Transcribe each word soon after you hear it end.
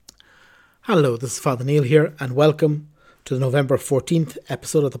Hello, this is Father Neil here, and welcome to the November 14th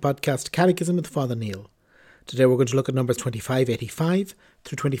episode of the podcast Catechism with Father Neil. Today we're going to look at numbers 2585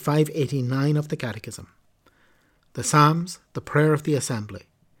 through 2589 of the Catechism. The Psalms, the Prayer of the Assembly.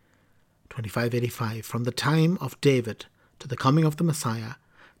 2585. From the time of David to the coming of the Messiah,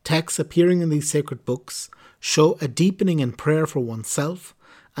 texts appearing in these sacred books show a deepening in prayer for oneself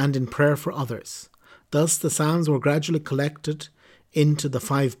and in prayer for others. Thus, the Psalms were gradually collected into the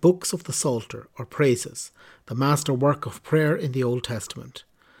 5 books of the Psalter, or Praises, the master work of prayer in the Old Testament.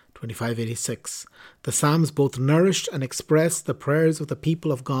 2586. The Psalms both nourished and expressed the prayers of the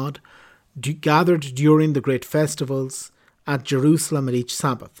people of God gathered during the great festivals at Jerusalem at each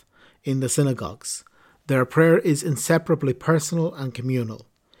Sabbath, in the synagogues. Their prayer is inseparably personal and communal.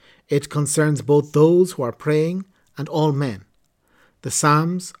 It concerns both those who are praying and all men. The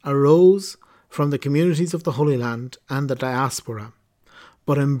Psalms arose from the communities of the Holy Land and the diaspora,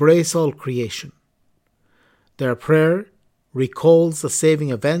 but embrace all creation. Their prayer recalls the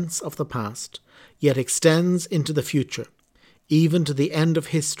saving events of the past, yet extends into the future, even to the end of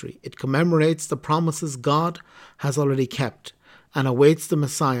history. It commemorates the promises God has already kept and awaits the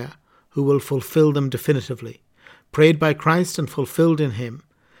Messiah who will fulfill them definitively. Prayed by Christ and fulfilled in him,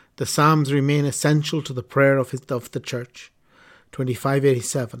 the Psalms remain essential to the prayer of the Church.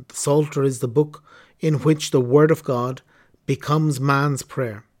 2587. The Psalter is the book in which the Word of God becomes man's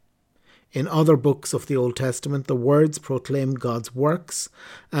prayer. In other books of the Old Testament, the words proclaim God's works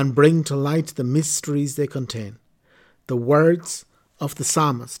and bring to light the mysteries they contain. The words of the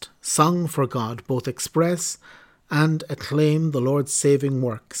psalmist, sung for God, both express and acclaim the Lord's saving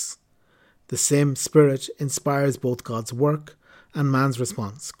works. The same Spirit inspires both God's work and man's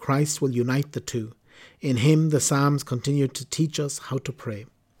response. Christ will unite the two. In him, the Psalms continue to teach us how to pray.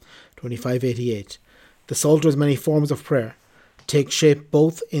 2588. The Psalter's many forms of prayer take shape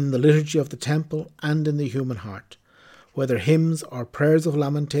both in the liturgy of the temple and in the human heart. Whether hymns or prayers of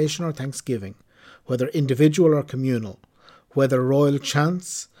lamentation or thanksgiving, whether individual or communal, whether royal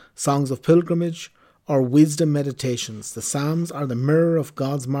chants, songs of pilgrimage, or wisdom meditations, the Psalms are the mirror of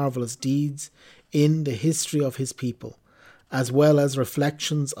God's marvellous deeds in the history of his people, as well as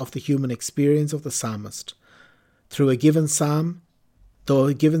reflections of the human experience of the psalmist. Though a given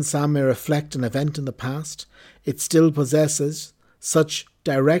psalm may reflect an event in the past, it still possesses such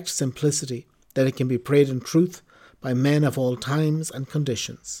direct simplicity that it can be prayed in truth by men of all times and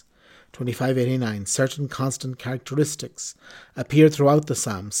conditions. 2589. Certain constant characteristics appear throughout the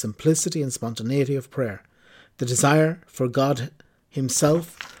Psalms: simplicity and spontaneity of prayer, the desire for God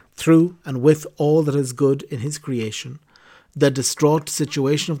himself through and with all that is good in his creation, the distraught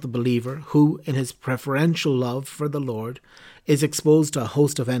situation of the believer who, in his preferential love for the Lord, is exposed to a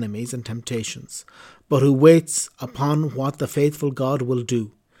host of enemies and temptations, but who waits upon what the faithful God will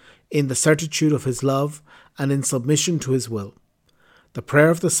do, in the certitude of his love and in submission to his will. The prayer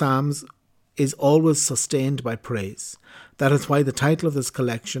of the Psalms is always sustained by praise. That is why the title of this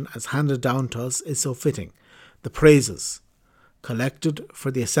collection, as handed down to us, is so fitting: the Praises. Collected for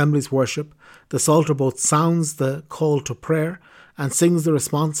the Assembly's worship, the Psalter both sounds the call to prayer and sings the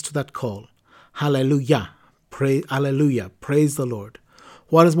response to that call. Hallelujah, Alleluia, praise the Lord.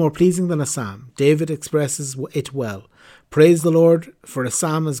 What is more pleasing than a psalm? David expresses it well. Praise the Lord, for a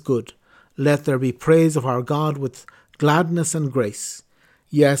psalm is good. Let there be praise of our God with gladness and grace.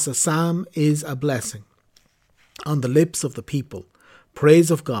 Yes, a psalm is a blessing on the lips of the people.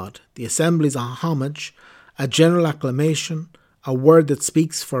 Praise of God. The assembly is a homage, a general acclamation, a word that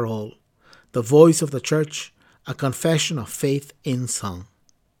speaks for all. The voice of the Church, a confession of faith in song.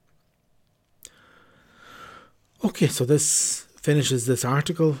 Okay, so this finishes this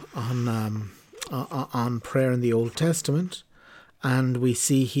article on prayer in the Old Testament, and we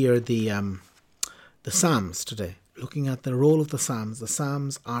see here the Psalms today. Looking at the role of the Psalms. The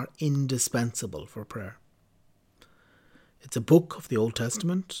Psalms are indispensable for prayer. It's a book of the Old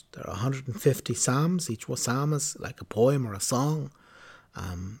Testament. There are 150 psalms. Each psalm is like a poem or a song.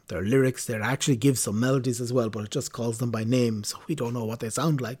 There are lyrics. There actually gives some melodies as well, but it just calls them by name, so we don't know what they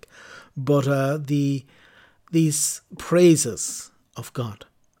sound like. But these praises of God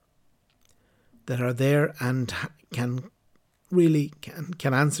that are there and can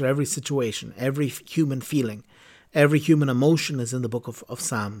answer every situation, every human feeling, every human emotion is in the book of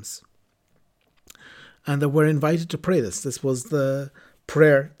Psalms. And that we're invited to pray this. This was the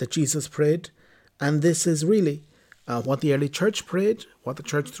prayer that Jesus prayed. And this is really what the early church prayed, what the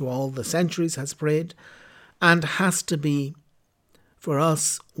church through all the centuries has prayed, and has to be, for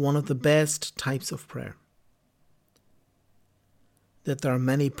us, one of the best types of prayer. That there are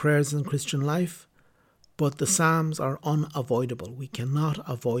many prayers in Christian life, But the Psalms are unavoidable. We cannot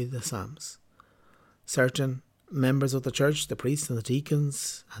avoid the Psalms. Certain members of the church, the priests and the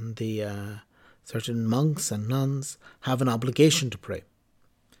deacons and the certain monks and nuns have an obligation to pray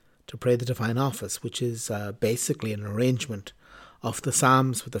the divine office, which is basically an arrangement of the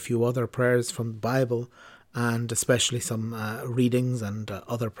Psalms with a few other prayers from the Bible and especially some readings and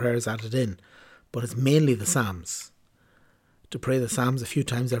other prayers added in. But it's mainly the Psalms, to pray the Psalms a few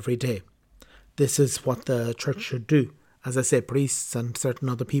times every day. This is what the church should do. As I say, priests and certain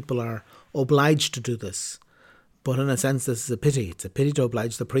other people are obliged to do this. But in a sense, this is a pity. It's a pity to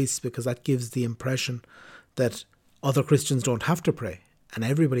oblige the priests because that gives the impression that other Christians don't have to pray and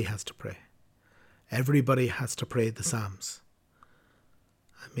everybody has to pray. Everybody has to pray the Psalms.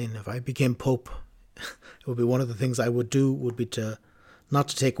 I mean, if I became Pope, it would be one of the things I would do would be to not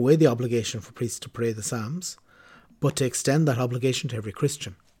to take away the obligation for priests to pray the Psalms, but to extend that obligation to every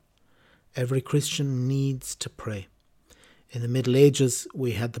Christian. Every Christian needs to pray. In the Middle Ages,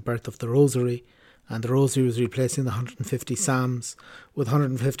 we had the birth of the Rosary, and the Rosary was replacing the 150 Psalms with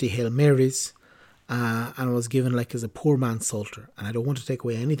 150 Hail Marys, and was given like as a poor man's psalter. And I don't want to take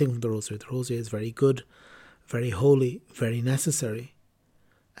away anything from the Rosary. The Rosary is very good, very holy, very necessary.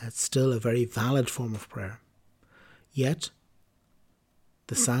 It's still a very valid form of prayer. Yet,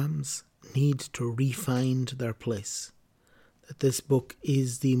 the Psalms need to re-find their place. That this book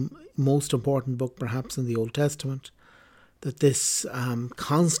is the most important book perhaps in the Old Testament. That this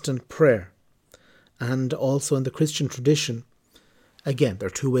constant prayer, and also in the Christian tradition, again, there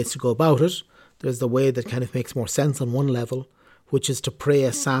are two ways to go about it. There's the way that kind of makes more sense on one level, which is to pray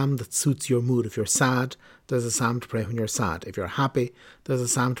a psalm that suits your mood. If you're sad, there's a psalm to pray when you're sad. If you're happy, there's a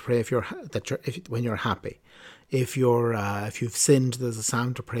psalm to pray when you're happy. If you've sinned, there's a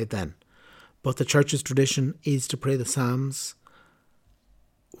psalm to pray then. But the church's tradition is to pray the Psalms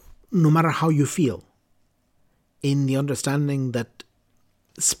no matter how you feel, in the understanding that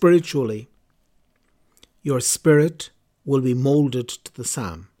spiritually your spirit will be moulded to the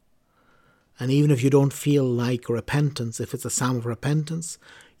psalm. And even if you don't feel like repentance, if it's a psalm of repentance,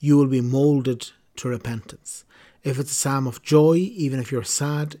 you will be moulded to repentance. If it's a psalm of joy, even if you're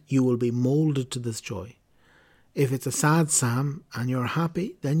sad, you will be moulded to this joy. If it's a sad psalm and you're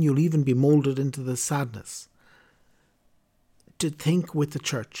happy, then you'll even be moulded into the sadness. To think with the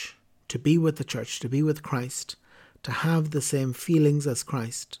church, to be with the church, to be with Christ, to have the same feelings as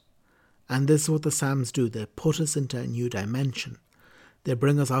Christ. And this is what the Psalms do. They put us into a new dimension. They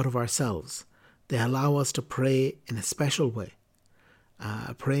bring us out of ourselves. They allow us to pray in a special way,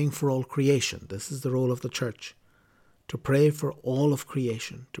 praying for all creation. This is the role of the church, to pray for all of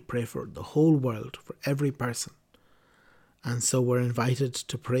creation, to pray for the whole world, for every person. And so we're invited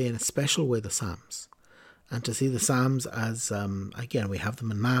to pray in a special way the Psalms, and to see the Psalms as, again, we have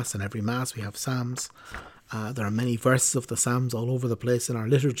them in Mass, and every Mass we have Psalms. There are many verses of the Psalms all over the place in our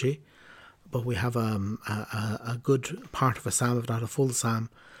liturgy, but we have a good part of a psalm, if not a full psalm,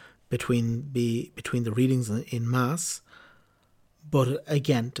 between the readings in Mass. But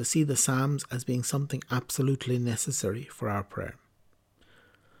again, to see the Psalms as being something absolutely necessary for our prayer.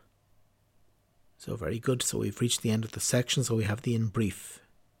 So very good. So we've reached the end of the section, so we have the in brief.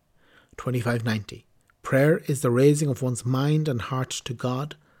 2590. Prayer is the raising of one's mind and heart to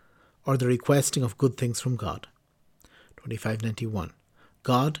God, or the requesting of good things from God. 2591.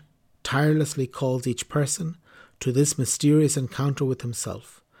 God tirelessly calls each person to this mysterious encounter with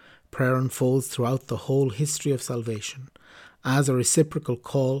himself. Prayer unfolds throughout the whole history of salvation as a reciprocal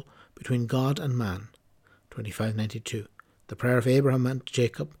call between God and man. 2592. The prayer of Abraham and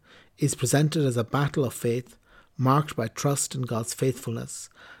Jacob is presented as a battle of faith marked by trust in God's faithfulness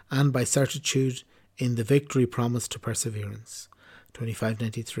and by certitude in the victory promised to perseverance.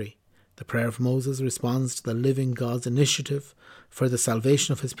 2593. The prayer of Moses responds to the living God's initiative for the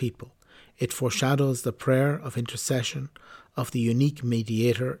salvation of his people. It foreshadows the prayer of intercession of the unique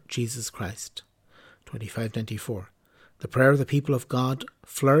mediator, Jesus Christ. 2594. The prayer of the people of God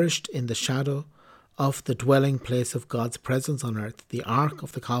flourished in the shadow of the dwelling place of God's presence on earth, the Ark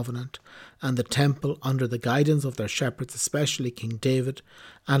of the Covenant, and the temple under the guidance of their shepherds, especially King David,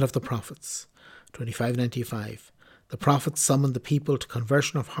 and of the prophets. 2595. The prophets summoned the people to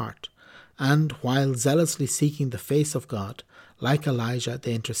conversion of heart, and while zealously seeking the face of God, like Elijah,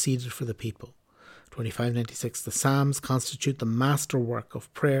 they interceded for the people. 2596. The Psalms constitute the masterwork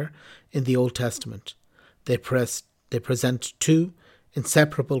of prayer in the Old Testament. They present two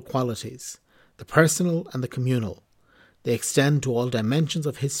inseparable qualities, the personal and the communal. They extend to all dimensions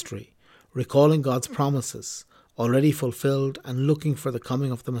of history, recalling God's promises, already fulfilled and looking for the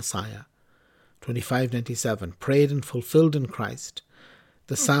coming of the Messiah. 2597. Prayed and fulfilled in Christ.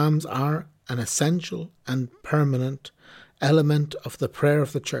 The Psalms are an essential and permanent element of the prayer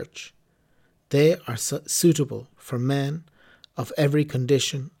of the Church. They are suitable for men of every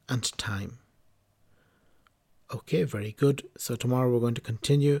condition and time. Okay, very good. So tomorrow we're going to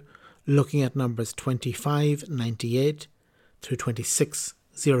continue looking at numbers 2598 through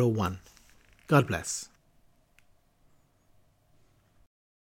 2601. God bless.